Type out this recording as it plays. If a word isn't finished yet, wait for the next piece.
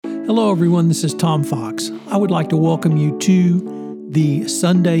Hello, everyone. This is Tom Fox. I would like to welcome you to the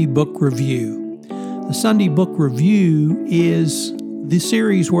Sunday Book Review. The Sunday Book Review is the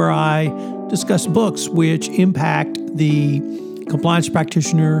series where I discuss books which impact the compliance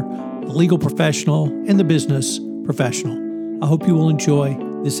practitioner, the legal professional, and the business professional. I hope you will enjoy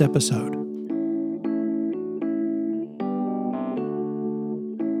this episode.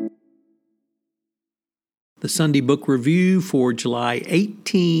 The Sunday Book Review for July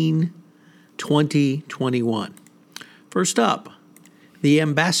 18, 2021. First up, The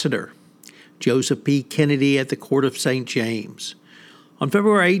Ambassador, Joseph P. Kennedy at the Court of St. James. On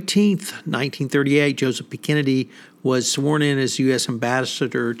February 18, 1938, Joseph P. Kennedy was sworn in as U.S.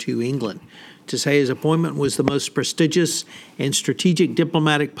 Ambassador to England. To say his appointment was the most prestigious and strategic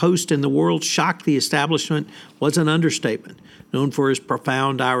diplomatic post in the world shocked the establishment was an understatement. Known for his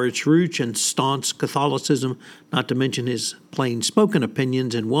profound Irish roots and staunch Catholicism, not to mention his plain-spoken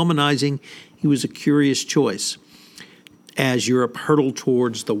opinions and womanizing, he was a curious choice as Europe hurtled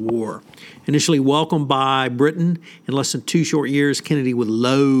towards the war. Initially welcomed by Britain, in less than 2 short years, Kennedy was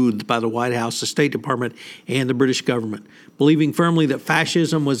loathed by the White House, the State Department, and the British government. Believing firmly that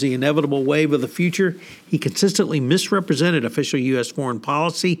fascism was the inevitable wave of the future, he consistently misrepresented official U.S. foreign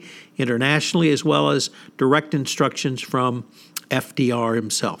policy internationally, as well as direct instructions from FDR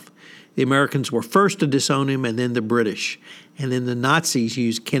himself. The Americans were first to disown him, and then the British. And then the Nazis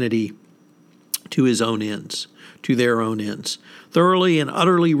used Kennedy to their own ends. Thoroughly and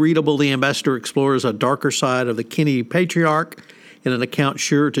utterly readable, The Ambassador explores a darker side of the Kennedy patriarch in an account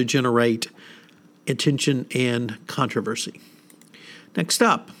sure to generate attention and controversy. Next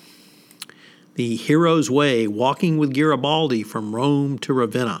up, The Hero's Way, Walking with Garibaldi from Rome to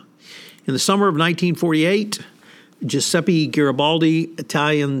Ravenna. In the summer of 1948, Giuseppe Garibaldi,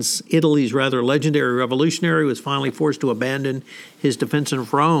 Italy's rather legendary revolutionary, was finally forced to abandon his defense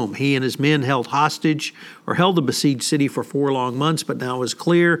of Rome. He and his men held the besieged city for 4 long months, but now it was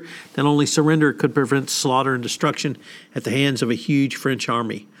clear that only surrender could prevent slaughter and destruction at the hands of a huge French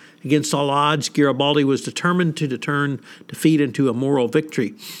army. Against all odds, Garibaldi was determined to turn defeat into a moral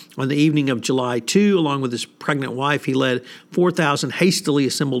victory. On the evening of July 2, along with his pregnant wife, he led 4,000 hastily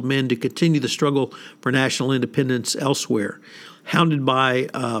assembled men to continue the struggle for national independence elsewhere. Hounded by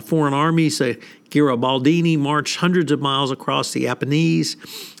foreign armies, the Garibaldini marched hundreds of miles across the Apennines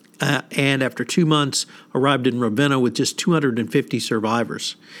and after 2 months arrived in Ravenna with just 250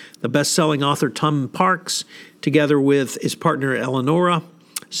 survivors. The best-selling author Tom Parks, together with his partner Eleonora,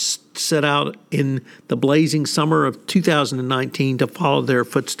 set out in the blazing summer of 2019 to follow their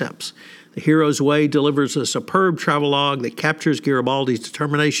footsteps. The Hero's Way delivers a superb travelogue that captures Garibaldi's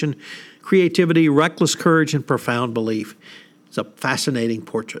determination, creativity, reckless courage, and profound belief. It's a fascinating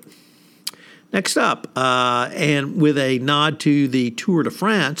portrait. Next up, and with a nod to the Tour de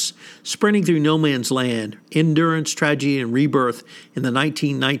France, sprinting through no man's land, endurance, tragedy, and rebirth in the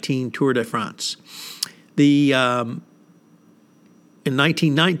 1919 Tour de France. In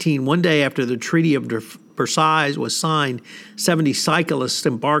 1919, one day after the Treaty of Versailles was signed, 70 cyclists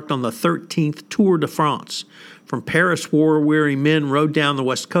embarked on the 13th Tour de France. From Paris, war-weary men rode down the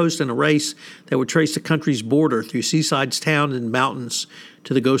west coast in a race that would trace the country's border through seaside towns and mountains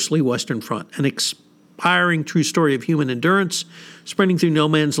to the ghostly Western Front. An inspiring true story of human endurance, sprinting through no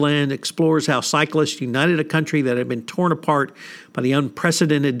man's land, explores how cyclists united a country that had been torn apart by the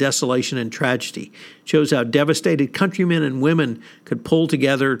unprecedented desolation and tragedy. It shows how devastated countrymen and women could pull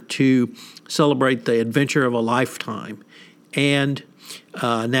together to celebrate the adventure of a lifetime and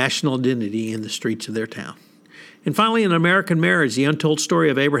national identity in the streets of their town. And finally, An American Marriage, the untold story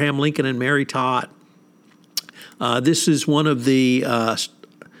of Abraham Lincoln and Mary Todd. This is one of the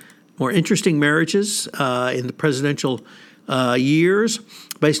more interesting marriages in the presidential years.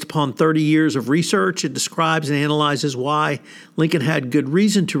 Based upon 30 years of research, it describes and analyzes why Lincoln had good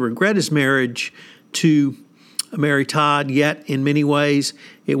reason to regret his marriage to Mary Todd, yet in many ways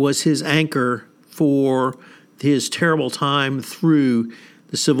it was his anchor for his terrible time through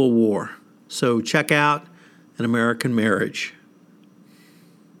the Civil War. So check out An American Marriage.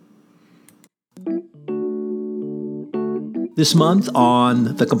 This month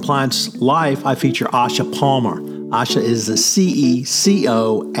on The Compliance Life, I feature Asha Palmer. Asha is the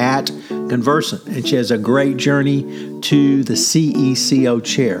CECO at Conversant, and she has a great journey to the CECO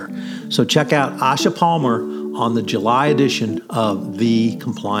chair. So check out Asha Palmer on the July edition of The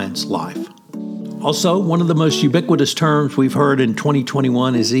Compliance Life. Also, one of the most ubiquitous terms we've heard in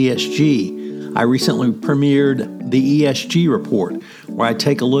 2021 is ESG. I recently premiered the ESG report, where I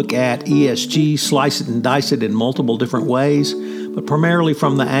take a look at ESG, slice it and dice it in multiple different ways, but primarily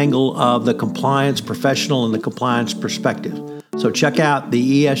from the angle of the compliance professional and the compliance perspective. So check out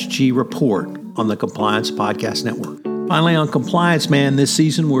the ESG report on the Compliance Podcast Network. Finally, on compliance, man, this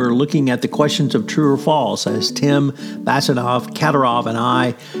season we're looking at the questions of true or false as Tim Basanov, Katarov, and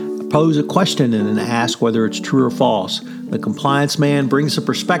I pose a question and then ask whether it's true or false. The Compliance Man brings the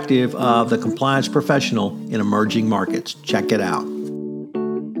perspective of the compliance professional in emerging markets. Check it out.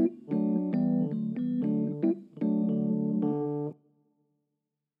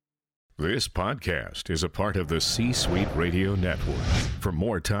 This podcast is a part of the C-Suite Radio Network. For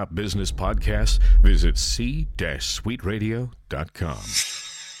more top business podcasts, visit c-suiteradio.com.